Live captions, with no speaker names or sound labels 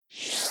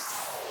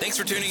Thanks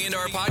for tuning into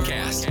our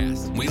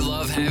podcast. We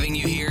love having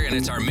you here, and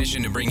it's our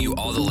mission to bring you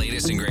all the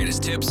latest and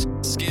greatest tips,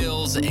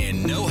 skills,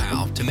 and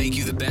know-how to make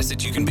you the best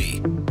that you can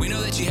be. We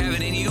know that you have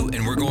it in you,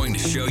 and we're going to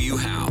show you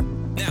how.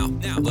 Now,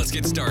 let's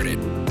get started.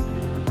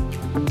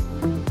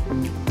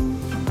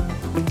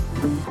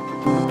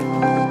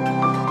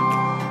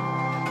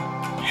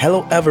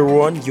 Hello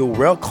everyone, you're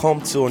welcome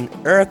to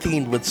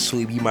Unearthing with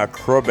Sweeby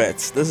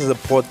McRoberts. This is a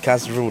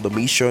podcast driven with a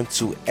mission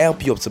to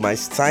help you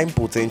optimize time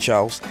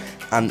potentials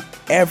and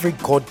every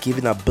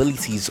God-given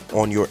abilities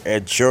on your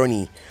Earth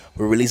journey.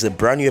 We release a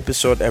brand new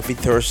episode every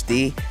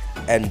Thursday,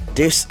 and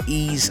this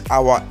is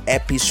our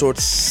episode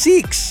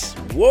 6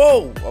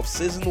 of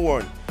season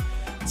 1.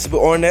 To be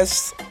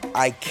honest,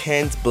 I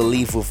can't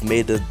believe we've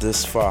made it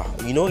this far.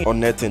 You know, on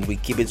Unearthing, we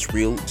keep it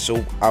real,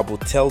 so I will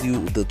tell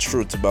you the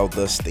truth about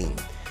this thing.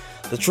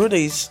 The truth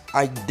is,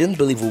 I didn't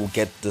believe we would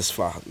get this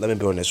far. Let me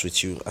be honest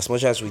with you. As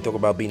much as we talk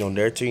about being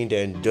unearthing,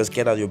 then just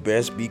get out your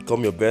best,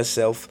 become your best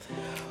self,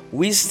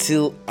 we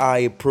still are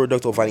a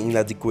product of an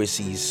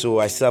inadequacy. So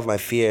I still have my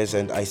fears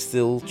and I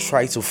still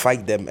try to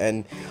fight them.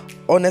 And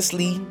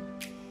honestly,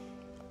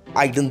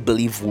 I didn't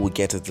believe we would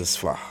get it this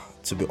far.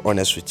 To be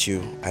honest with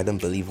you, I didn't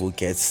believe we'll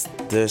get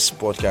this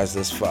podcast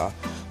this far.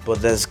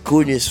 But there's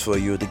good news for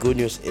you. The good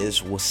news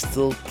is we'll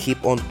still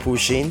keep on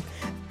pushing.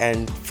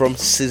 And from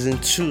season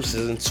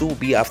 2 will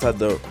be after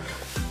the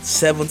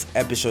 7th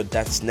episode.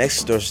 That's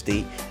next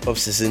Thursday of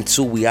season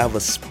 2. We have a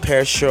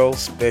special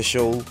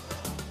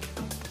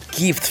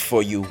gift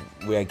for you.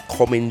 We are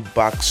coming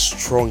back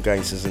stronger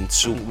in season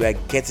 2. We are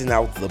getting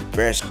out the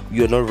best.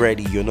 You're not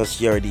ready. You're not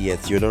ready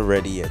yet. You're not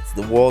ready yet.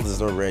 The world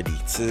is not ready.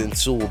 Season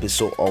 2 will be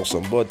so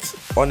awesome. But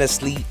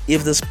honestly,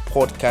 if this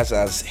podcast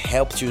has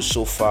helped you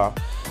so far,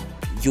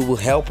 you will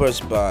help us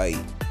by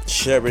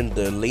sharing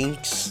the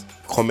links,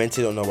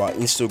 commenting on our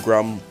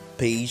Instagram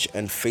page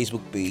and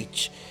Facebook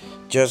page.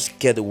 Just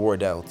get the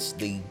word out.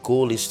 The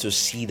goal is to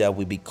see that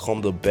we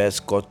become the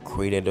best God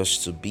created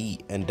us to be,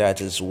 and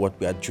that is what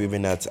we are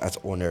driven at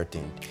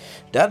Unearthing.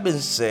 That being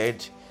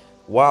said,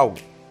 wow,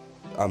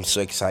 I'm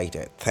so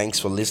excited. Thanks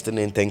for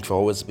listening. Thanks for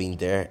always being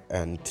there,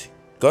 and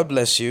God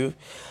bless you.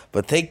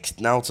 But thanks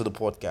now to the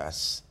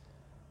podcast.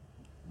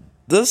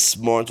 This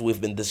month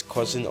we've been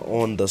discussing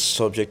on the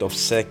subject of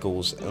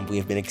circles, and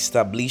we've been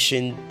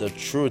establishing the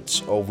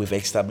truth, or we've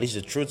established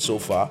the truth so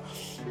far,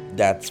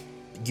 that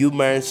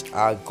humans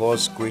are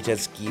God's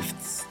greatest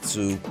gift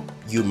to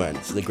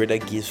humans. The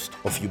greatest gift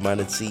of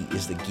humanity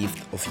is the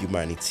gift of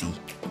humanity.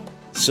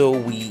 So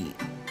we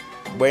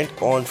went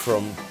on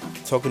from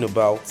talking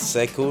about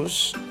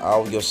circles,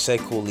 how your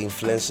circle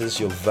influences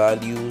your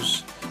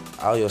values,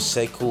 how your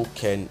circle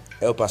can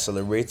help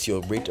accelerate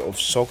your rate of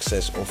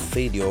success or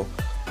failure,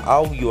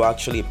 how you're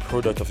actually a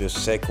product of your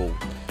circle.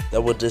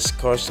 That we'll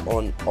discuss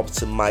on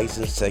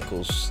optimizing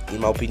circles.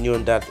 In my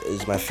opinion, that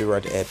is my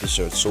favorite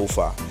episode so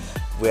far,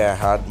 where I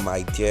had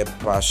my dear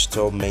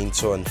pastor,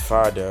 mentor, and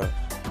father,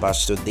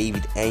 Pastor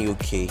David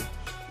Anyuke.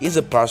 He's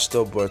a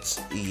pastor,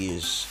 but he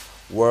is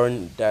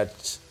one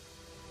that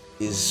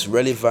is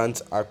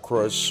relevant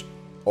across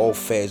all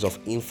spheres of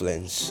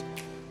influence.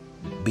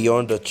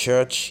 Beyond the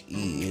church,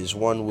 he is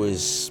one who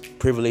is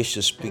privileged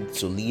to speak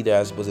to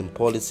leaders both in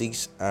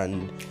politics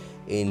and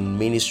in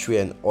ministry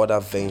and other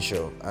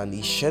venture, and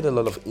he shared a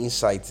lot of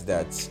insights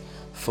that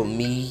for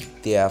me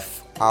they are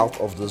out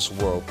of this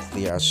world.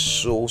 They are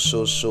so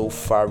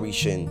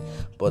far-reaching,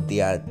 but they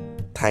are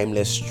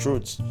timeless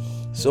truths.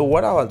 So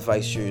what I'll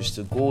advise you is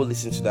to go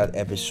listen to that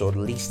episode,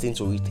 listen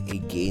to it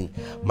again.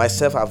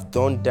 Myself, I've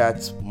done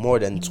that more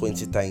than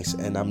 20 times,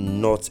 and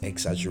I'm not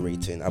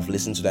exaggerating. I've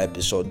listened to that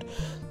episode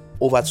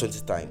over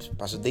 20 times.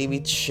 Pastor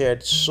David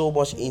shared so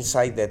much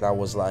insight that I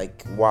was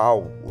like,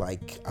 wow,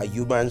 like, are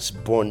humans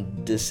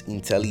born this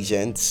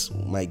intelligent?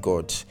 My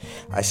God,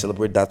 I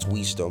celebrate that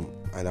wisdom,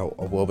 and I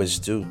always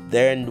do.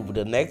 Then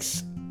the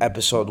next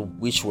episode,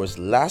 which was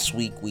last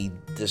week, we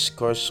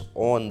discussed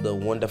on the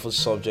wonderful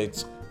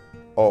subject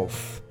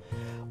of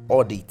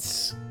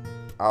audits,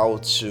 how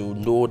to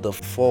know the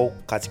 4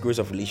 categories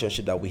of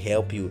relationship that will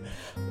help you.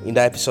 In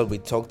that episode, we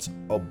talked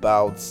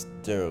about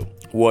the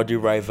worthy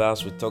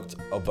rivals, we talked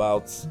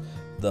about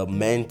the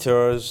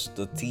mentors,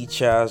 the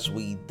teachers.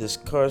 We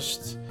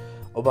discussed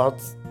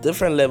about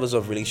different levels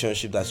of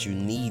relationship that you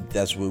need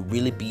that will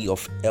really be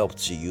of help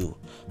to you.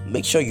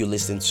 Make sure you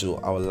listen to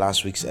our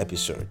last week's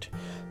episode.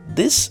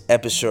 This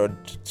episode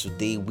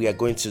today, we are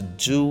going to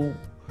do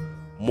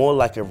more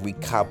like a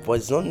recap, but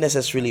it's not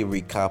necessarily a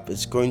recap.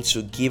 It's going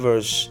to give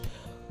us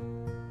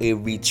a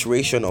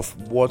reiteration of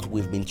what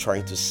we've been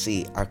trying to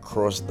say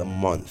across the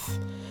month.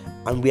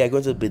 And we are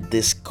going to be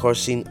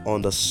discussing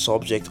on the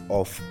subject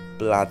of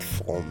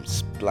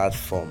platforms.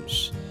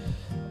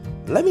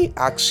 Let me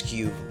ask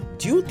you,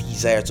 do you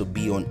desire to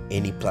be on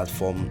any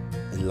platform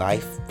in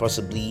life?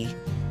 Possibly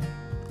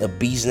a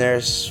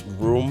business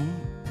room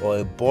or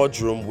a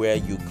boardroom where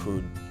you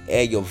could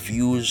air your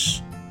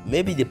views,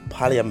 maybe the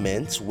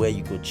parliament where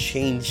you could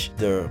change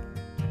the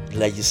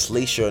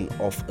legislation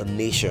of a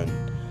nation.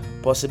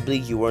 Possibly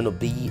you want to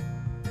be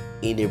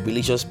in a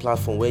religious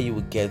platform where you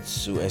will get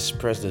to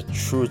express the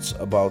truth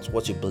about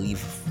what you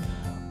believe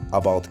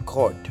about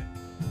God.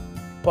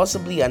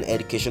 Possibly an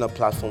educational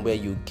platform where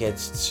you get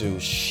to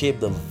shape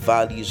the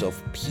values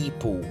of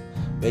people,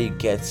 where you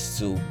get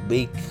to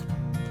make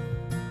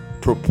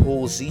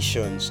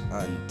propositions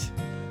and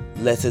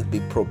let it be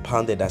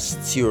propounded as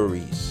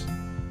theories.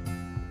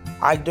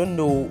 I don't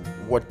know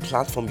what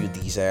platform you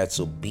desire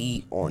to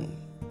be on,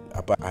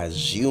 but I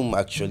assume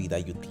actually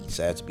that you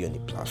desire to be on a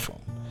platform.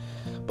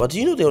 But do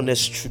you know the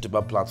honest truth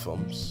about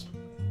platforms?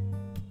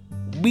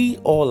 We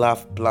all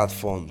have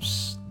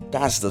platforms.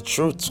 That's the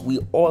truth. We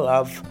all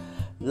have,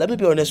 let me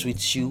be honest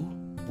with you,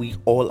 we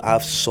all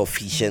have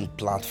sufficient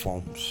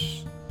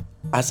platforms.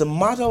 As a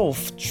matter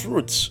of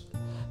truth,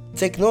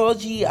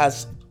 technology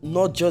has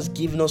not just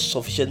given us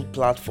sufficient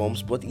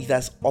platforms, but it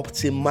has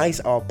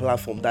optimized our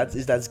platform. That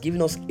is, that's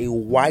given us a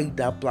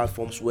wider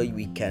platforms where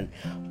we can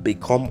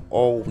become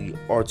all we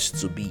ought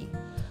to be.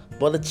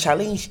 But the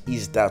challenge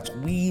is that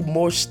we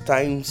most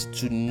times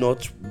do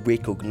not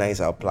recognize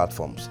our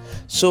platforms.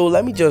 So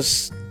let me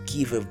just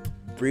give a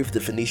brief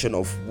definition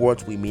of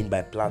what we mean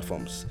by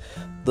platforms.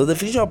 The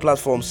definition of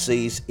platform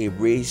says a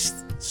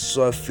raised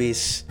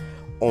surface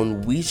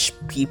on which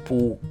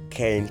people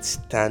can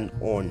stand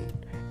on.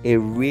 A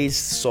raised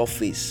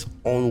surface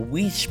on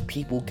which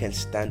people can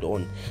stand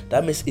on.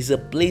 That means it's a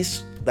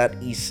place that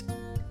is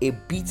a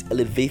bit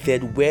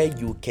elevated where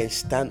you can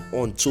stand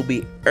on to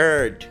be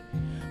heard.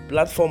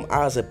 Platform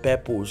has a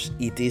purpose.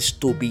 It is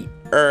to be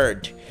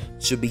heard,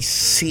 to be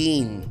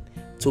seen,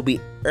 to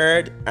be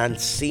heard and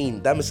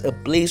seen. That means a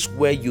place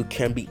where you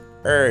can be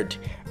heard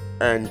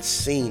and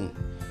seen.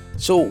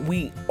 So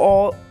we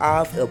all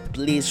have a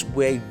place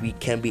where we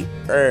can be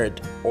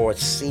heard or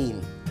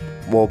seen.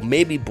 Well,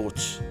 maybe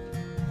both.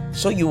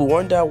 So you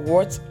wonder,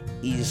 what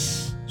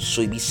is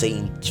Soibi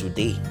saying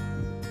today?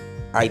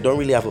 I don't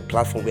really have a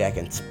platform where I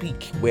can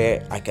speak,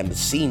 where I can be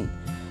seen.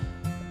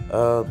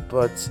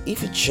 But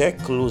if you check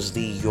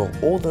closely, you're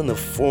holding a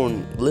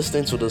phone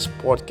listening to this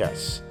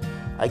podcast.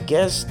 I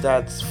guess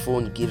that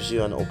phone gives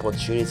you an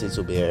opportunity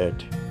to be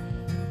heard.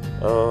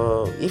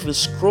 If you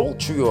scroll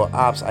through your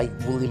apps, I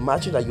will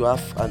imagine that you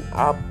have an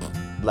app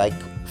like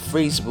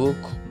Facebook,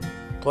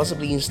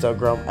 possibly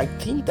Instagram. I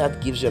think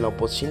that gives you an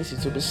opportunity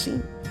to be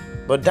seen.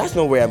 But that's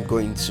not where I'm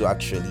going to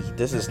actually.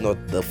 This is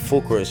not the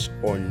focus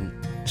on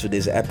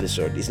today's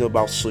episode. It's not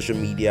about social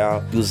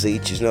media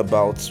usage. It's not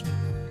about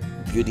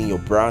building your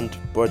brand.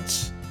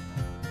 But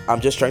I'm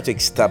just trying to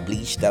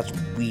establish that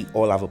we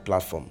all have a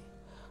platform.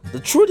 The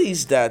truth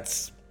is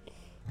that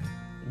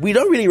we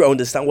don't really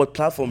understand what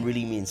platform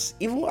really means.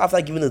 Even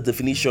after giving a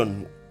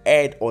definition,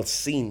 heard or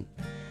seen,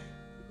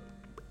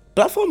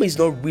 platform is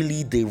not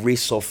really the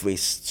raised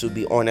surface, to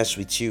be honest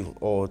with you,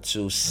 or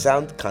to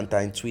sound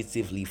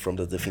counterintuitively from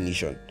the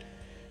definition.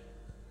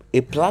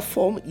 A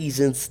platform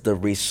isn't the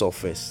raised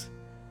surface.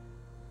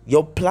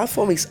 Your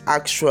platform is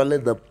actually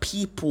the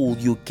people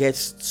you get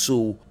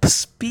to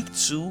speak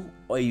to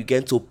or you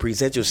get to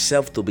present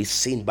yourself to be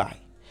seen by.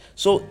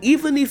 So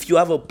even if you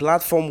have a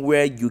platform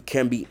where you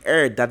can be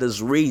heard that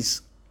is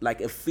raised, like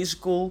a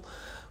physical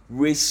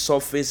raised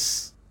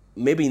surface,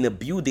 maybe in a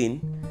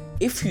building,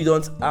 if you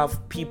don't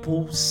have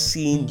people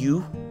seeing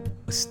you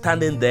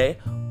standing there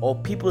or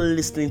people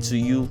listening to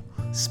you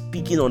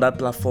speaking on that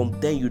platform,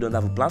 then you don't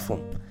have a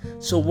platform.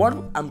 So what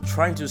I'm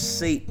trying to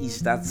say is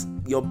that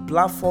your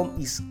platform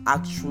is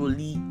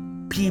actually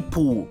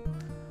people.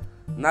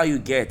 Now you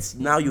get.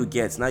 That's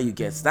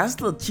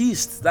the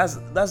gist. That's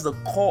the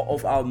core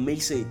of our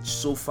message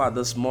so far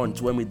this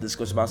month when we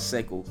discuss about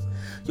circles.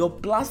 Your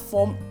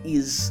platform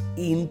is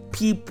in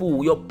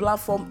people. Your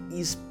platform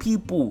is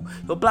people.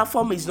 Your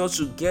platform is not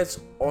to get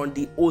on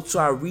the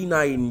O2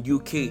 Arena in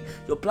UK.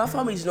 Your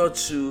platform is not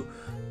to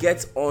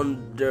get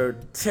on the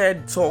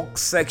TED Talk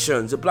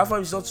sections. The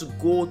platform is not to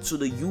go to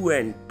the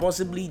UN.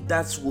 Possibly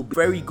that will be a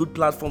very good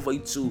platform for you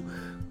to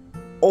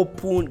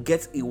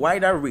get a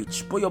wider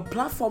reach. But your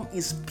platform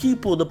is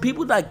people, the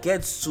people that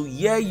get to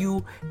hear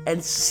you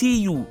and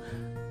see you.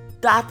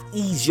 That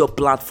is your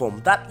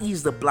platform. That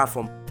is the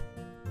platform.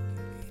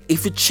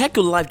 If you check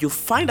your life, you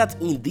find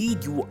that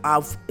indeed you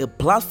have a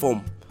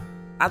platform.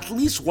 At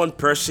least one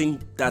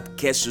person that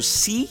gets to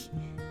see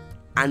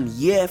and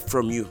hear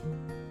from you.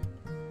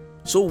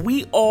 So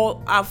we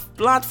all have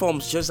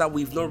platforms, just that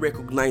we've not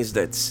recognized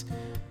it.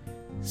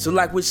 So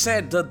like we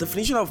said, the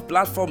definition of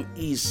platform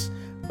is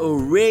a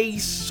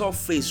raised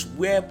surface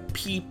where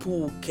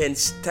people can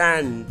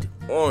stand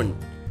on.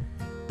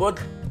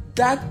 But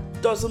that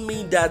doesn't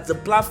mean that the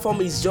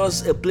platform is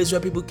just a place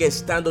where people can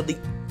stand on. The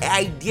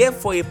idea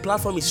for a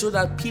platform is so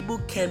that people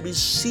can be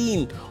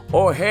seen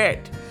or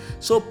heard.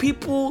 So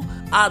people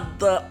are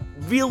the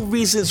real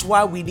reasons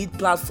why we need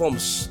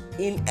platforms.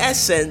 In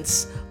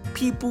essence,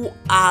 people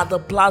are the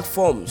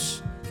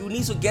platforms. You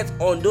need to get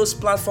on those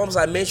platforms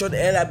I mentioned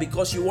earlier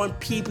because you want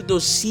people to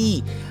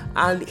see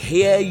and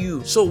hear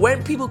you. So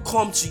when people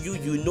come to you,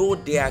 you know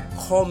they are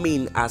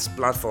coming as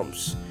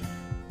platforms.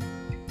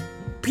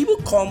 People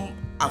come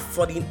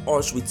affording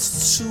us with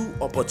two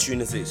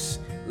opportunities,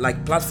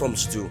 like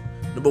platforms do.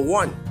 Number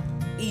one,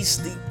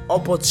 is the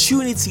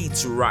opportunity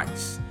to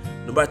rise.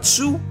 Number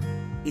 2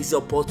 is the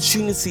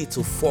opportunity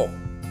to fall.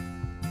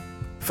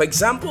 For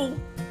example,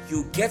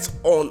 you get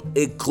on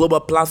a global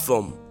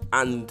platform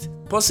and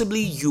possibly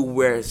you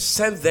were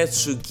sent there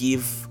to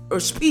give a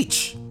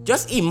speech.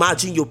 Just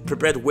imagine you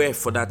prepared well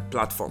for that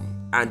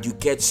platform and you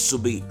get to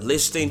be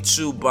listened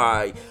to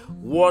by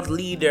world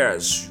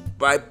leaders,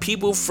 by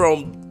people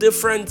from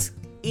different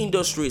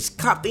industries,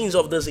 captains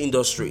of those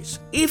industries.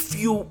 If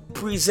you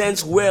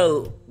present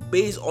well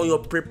based on your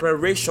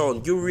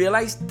preparation, you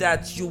realize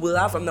that you will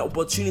have an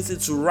opportunity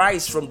to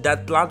rise from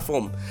that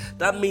platform.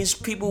 That means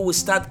people will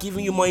start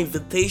giving you more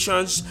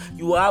invitations,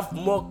 you will have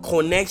more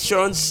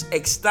connections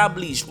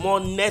established, more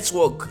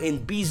network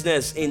in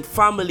business, in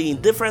family,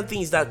 in different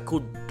things that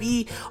could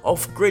be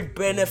of great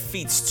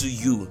benefits to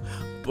you.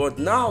 But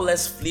now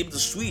let's flip the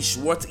switch.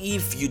 What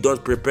if you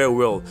don't prepare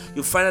well?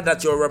 You find out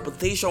that your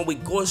reputation will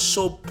go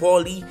so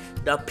poorly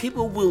that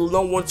people will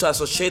not want to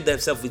associate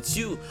themselves with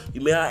you.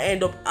 You may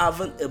end up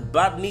having a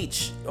bad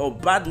niche or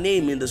bad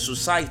name in the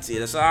society.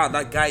 That's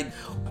that guy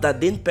that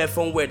didn't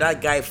perform well,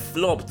 that guy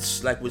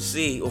flopped, like we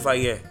say over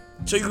here.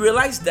 So you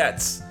realize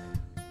that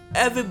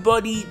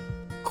everybody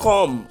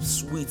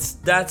comes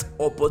with that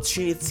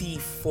opportunity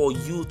for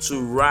you to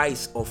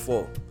rise or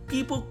fall.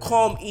 People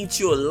come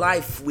into your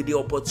life with the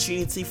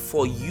opportunity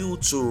for you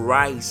to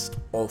rise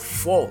or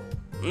fall.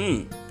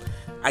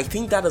 I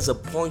think that is a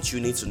point you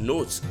need to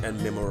note and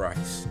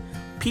memorize.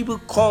 People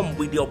come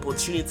with the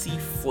opportunity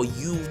for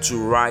you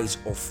to rise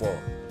or fall.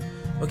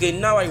 Okay,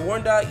 now I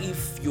wonder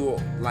if you're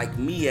like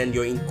me and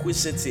you're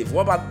inquisitive.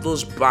 What about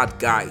those bad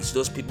guys?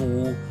 Those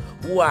people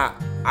who are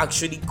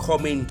actually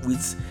coming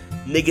with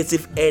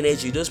negative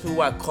energy. Those people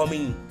who are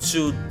coming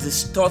to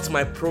distort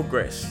my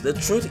progress. The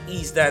truth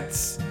is that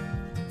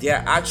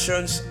their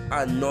actions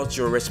are not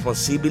your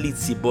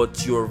responsibility,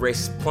 but you're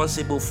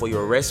responsible for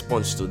your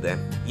response to them.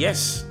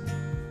 Yes,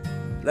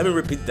 let me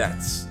repeat that.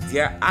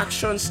 Their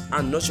actions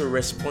are not your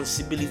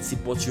responsibility,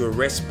 but you're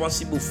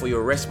responsible for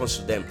your response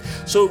to them.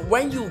 So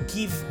when you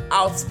give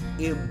out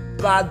a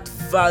bad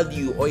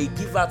value or you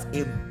give out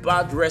a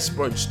bad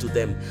response to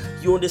them,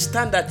 you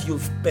understand that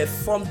you've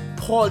performed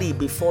poorly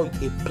before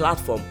a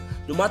platform,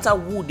 no matter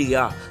who they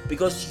are,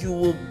 because you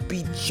will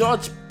be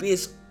judged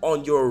based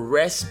on your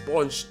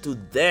response to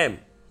them.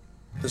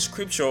 The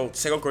scripture,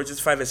 2 Corinthians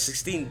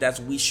 5:16, that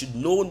we should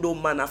know no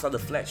man after the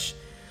flesh.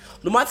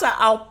 No matter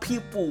how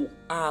people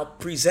are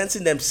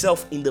presenting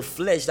themselves in the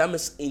flesh, that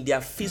means in their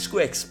physical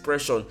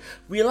expression,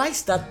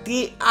 realize that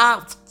they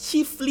are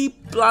chiefly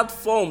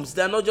platforms.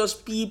 They are not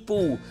just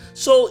people.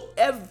 So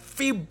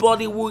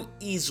everybody who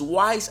is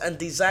wise and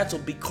desire to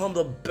become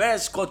the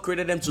best God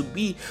created them to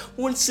be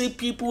won't see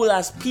people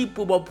as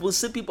people, but will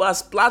see people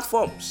as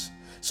platforms.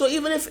 So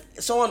even if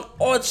someone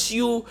hurts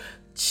you,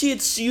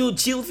 cheats you,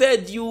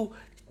 jilted you,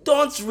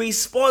 don't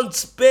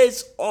respond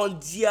based on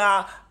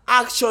their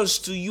actions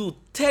to you.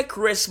 Take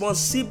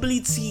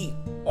responsibility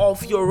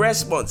of your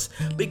response,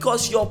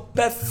 because your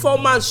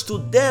performance to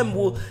them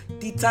will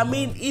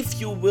determine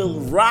if you will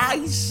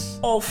rise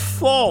or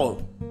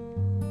fall.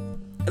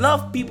 A lot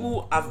of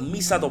people have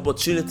missed out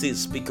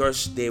opportunities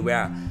because they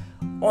were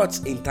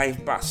hurt in time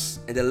past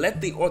and they let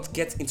the hurt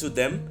get into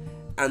them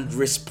and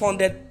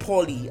responded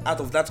poorly out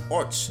of that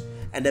hurt,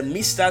 and they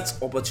missed out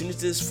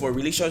opportunities for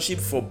relationship,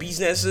 for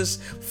businesses,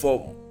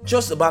 for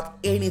just about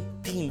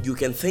anything you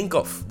can think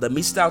of. They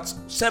missed out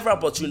several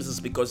opportunities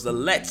because they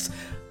let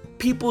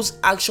people's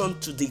action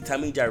to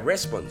determine their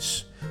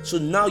response. So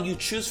now you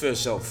choose for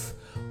yourself.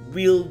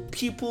 Will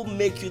people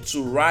make you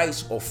to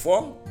rise or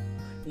fall?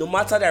 No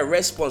matter their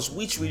response,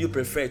 which will you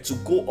prefer, to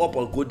go up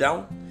or go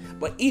down?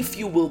 But if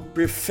you will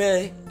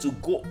prefer to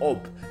go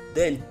up,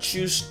 then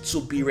choose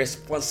to be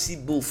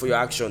responsible for your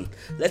action.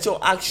 Let your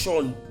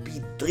action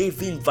be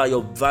driven by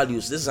your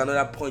values. This is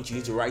another point you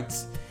need to write.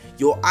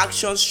 Your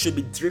actions should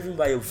be driven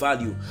by your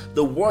value.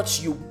 The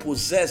words you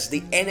possess,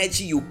 the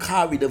energy you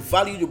carry, the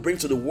value you bring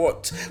to the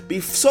world. Be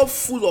so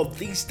full of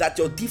this that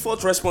your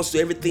default response to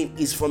everything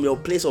is from your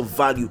place of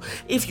value.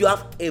 If you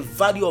have a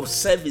value of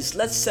service,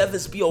 let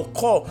service be your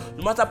core.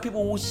 No matter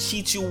people who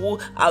cheat you, who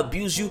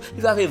abuse you, if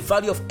you have a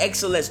value of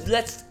excellence,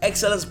 let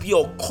excellence be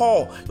your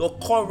core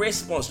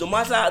response. No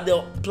matter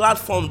the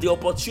platform, the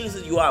opportunity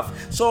you have.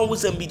 Someone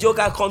who's a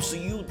mediocre comes to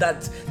you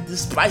that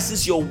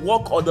despises your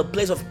work or the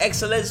place of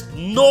excellence,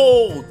 no.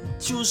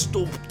 Choose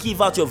to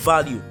give out your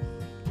value.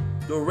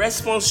 Your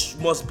response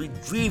must be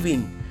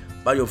driven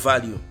by your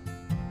value.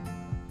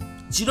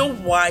 Do you know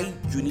why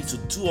you need to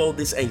do all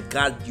this and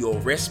guard your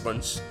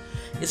response?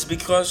 It's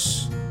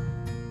because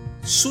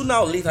sooner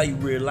or later you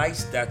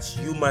realize that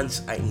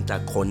humans are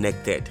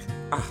interconnected.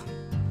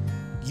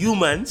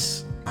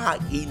 Humans are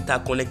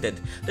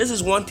interconnected. This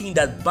is one thing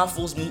that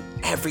baffles me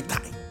every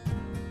time.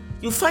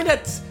 You find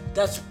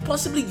that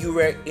possibly you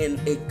were in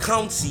a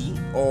county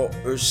or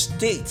a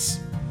state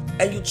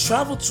and you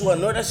travel to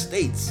another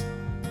state,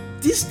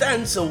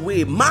 distance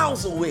away,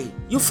 miles away.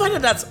 You find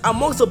out that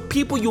amongst the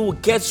people you will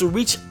get to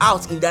reach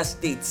out in that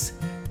state,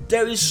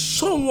 there is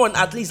someone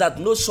at least that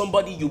knows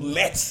somebody you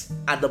met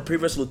at the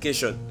previous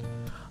location.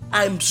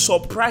 I'm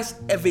surprised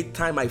every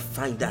time I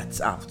find that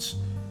out.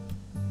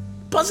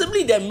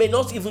 Possibly they may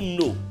not even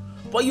know,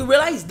 but you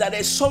realize that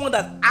there's someone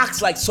that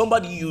acts like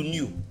somebody you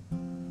knew.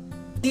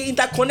 The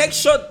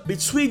interconnection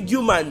between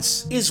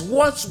humans is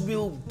what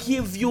will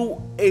give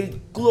you a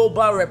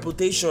global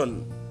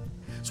reputation.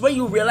 So when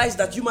you realize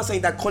that humans are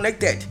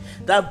interconnected,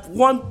 that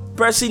one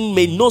person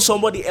may know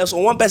somebody else,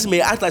 or one person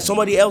may act like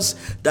somebody else,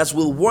 that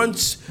will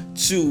want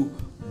to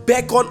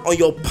beckon on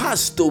your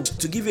past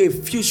to give you a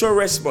future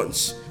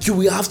response, you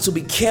will have to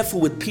be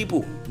careful with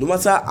people, no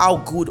matter how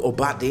good or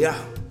bad they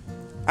are.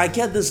 I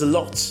get this a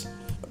lot.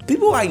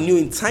 People I knew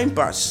in time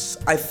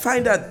past, I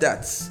find out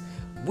that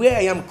where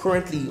I am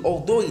currently,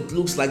 although it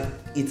looks like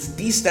it's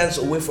distance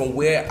away from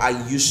where I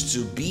used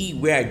to be,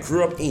 where I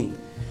grew up in,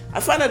 I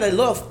find that a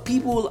lot of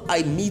people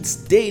I meet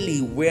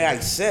daily where I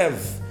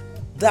serve,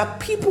 there are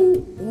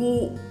people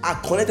who are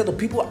connected to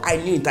people I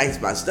knew in times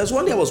past. There's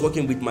one day I was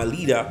working with my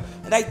leader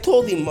and I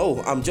told him,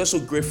 I'm just so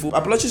grateful.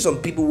 Apologies to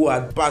some people who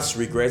had past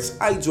regrets.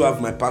 I do have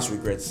my past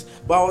regrets.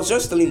 But I was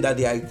just telling that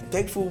I'm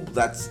thankful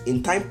that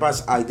in time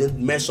past I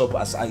didn't mess up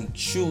as I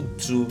should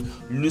to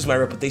lose my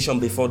reputation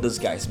before those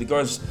guys.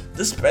 Because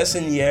this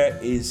person here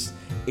is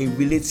a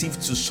relative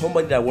to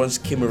somebody that once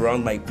came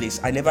around my place.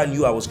 I never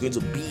knew I was going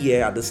to be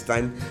here at this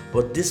time,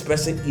 but this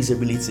person is a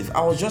relative.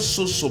 I was just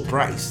so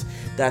surprised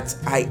that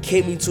I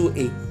came into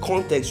a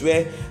context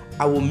where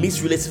I will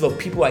meet relatives of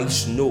people I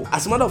used to know.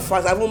 As a matter of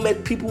fact, I even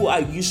met people I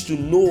used to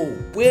know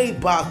way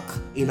back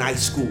in high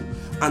school,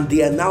 and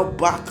they are now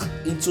back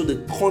into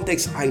the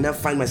context I now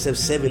find myself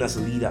serving as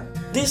a leader.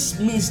 This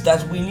means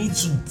that we need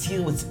to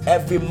deal with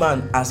every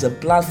man as a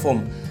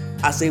platform,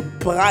 as a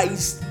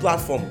prized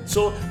platform.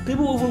 So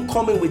people even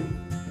come in with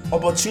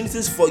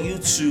opportunities for you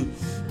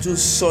to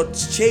sort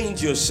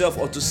change yourself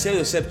or to sell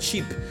yourself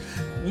cheap.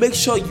 Make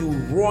sure you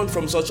run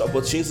from such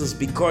opportunities,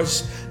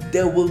 because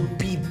they will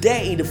be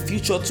there in the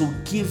future to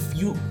give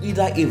you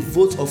either a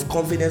vote of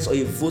confidence or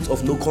a vote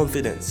of no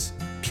confidence.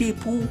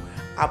 People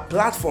are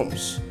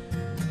platforms.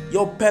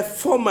 Your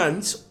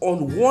performance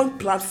on one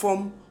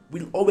platform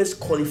will always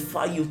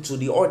qualify you to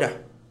the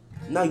other.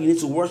 Now you need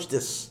to watch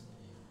this.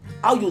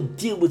 How you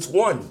deal with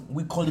one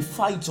will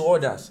qualify you to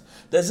others.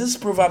 There's this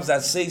proverb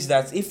that says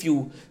that if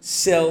you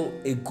sell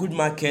a good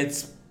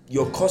market,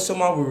 your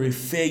customer will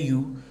refer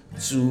you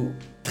to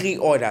 3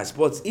 others.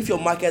 But if your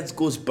market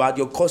goes bad,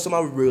 your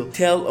customer will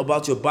tell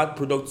about your bad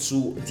product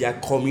to their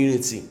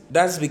community.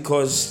 That's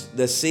because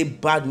they say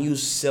bad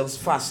news sells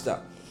faster.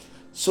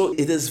 So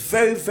it is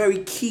very,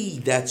 very key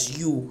that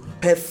you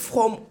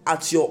perform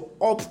at your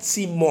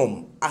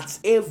optimum at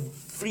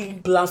every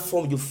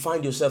platform you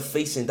find yourself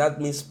facing.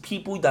 That means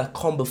people that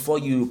come before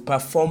you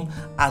perform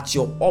at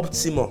your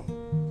optimum,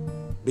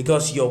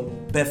 because your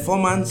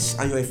performance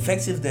and your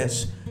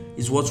effectiveness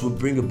is what will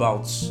bring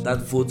about that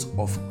vote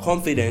of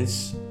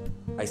confidence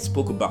I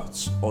spoke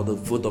about, or the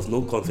vote of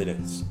no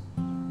confidence.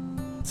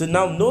 So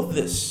now note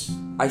this.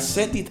 I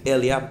said it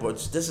earlier, but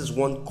this is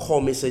one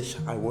core message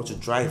I want to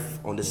drive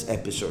on this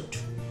episode.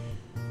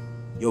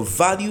 Your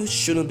value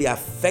shouldn't be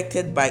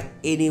affected by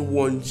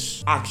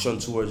anyone's action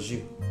towards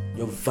you.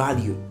 Your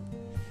value.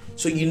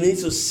 So you need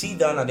to sit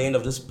down at the end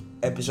of this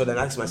episode and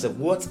ask myself,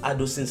 what are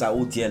those things I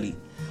hold dearly?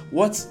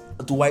 What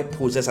do I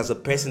possess as a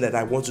person that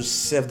I want to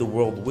serve the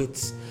world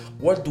with?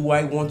 What do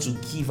I want to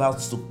give out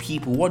to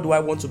people? What do I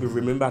want to be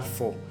remembered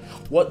for?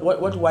 What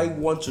do I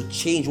want to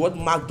change? What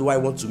mark do I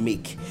want to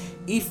make?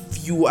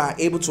 If you are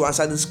able to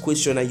answer this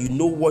question and you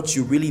know what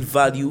you really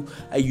value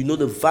and you know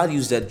the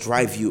values that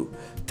drive you,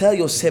 tell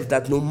yourself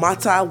that no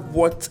matter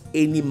what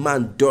any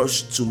man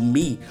does to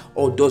me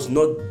or does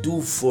not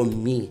do for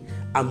me,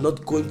 I'm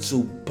not going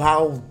to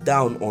bow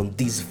down on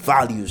these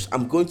values.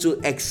 I'm going to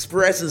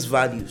express these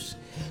values,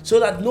 so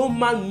that no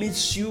man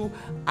meets you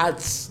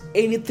at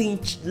anything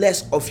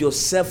less of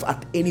yourself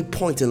at any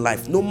point in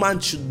life. No man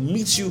should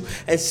meet you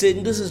and say,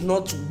 this is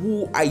not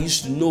who I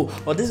used to know,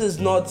 or this is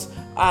not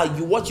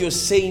what you're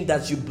saying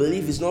that you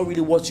believe is not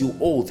really what you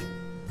hold.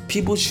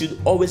 People should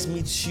always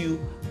meet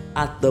you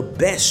at the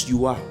best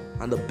you are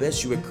and the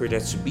best you were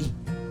created to be.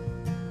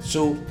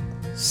 So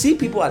see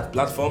people at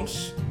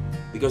platforms,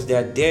 because they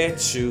are there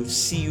to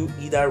see you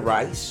either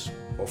rise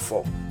or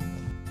fall.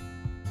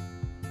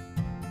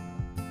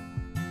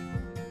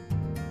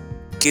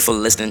 Thank you for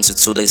listening to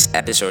today's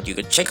episode. You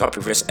can check out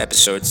previous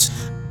episodes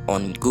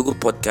on Google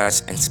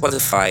Podcasts and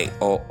Spotify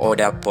or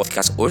other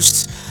podcast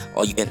hosts,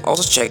 or you can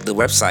also check the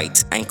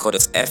website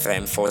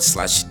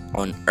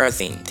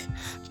anchor.fm/unearthing.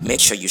 Make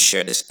sure you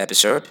share this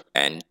episode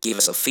and give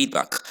us a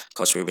feedback,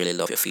 because we really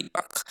love your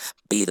feedback.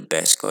 Be the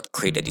best God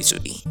created you to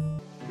be.